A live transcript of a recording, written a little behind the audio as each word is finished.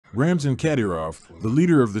Ramzan Kadyrov, the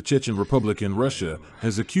leader of the Chechen Republic in Russia,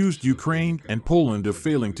 has accused Ukraine and Poland of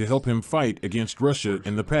failing to help him fight against Russia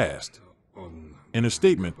in the past. In a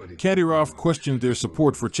statement, Kadyrov questioned their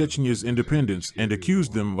support for Chechnya's independence and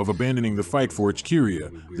accused them of abandoning the fight for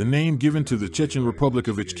Ichkeria, the name given to the Chechen Republic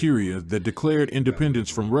of Ichkeria that declared independence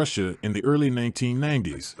from Russia in the early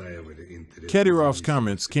 1990s. Kadyrov's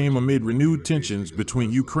comments came amid renewed tensions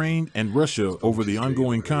between Ukraine and Russia over the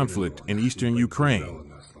ongoing conflict in eastern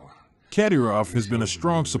Ukraine. Kadyrov has been a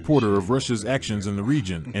strong supporter of Russia's actions in the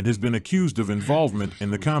region and has been accused of involvement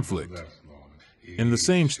in the conflict. In the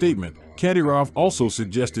same statement, Kadyrov also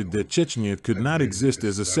suggested that Chechnya could not exist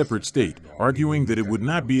as a separate state, arguing that it would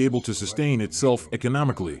not be able to sustain itself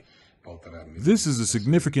economically. This is a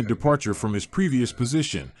significant departure from his previous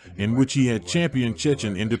position, in which he had championed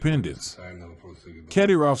Chechen independence.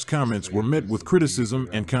 Kadyrov's comments were met with criticism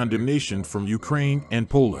and condemnation from Ukraine and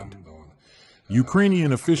Poland.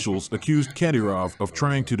 Ukrainian officials accused Kadyrov of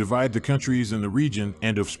trying to divide the countries in the region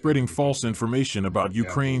and of spreading false information about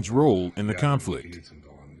Ukraine's role in the conflict.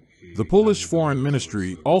 The Polish Foreign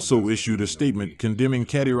Ministry also issued a statement condemning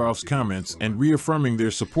Kadyrov's comments and reaffirming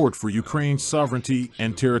their support for Ukraine's sovereignty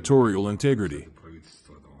and territorial integrity.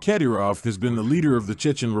 Kadyrov has been the leader of the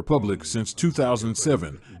Chechen Republic since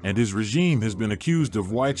 2007, and his regime has been accused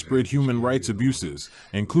of widespread human rights abuses,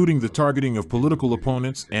 including the targeting of political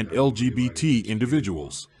opponents and LGBT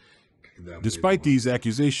individuals. Despite these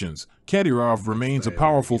accusations, Kadyrov remains a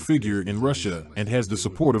powerful figure in Russia and has the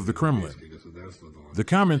support of the Kremlin. The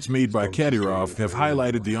comments made by Kadyrov have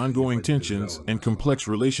highlighted the ongoing tensions and complex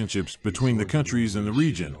relationships between the countries in the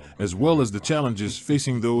region, as well as the challenges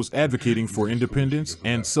facing those advocating for independence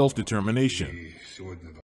and self-determination.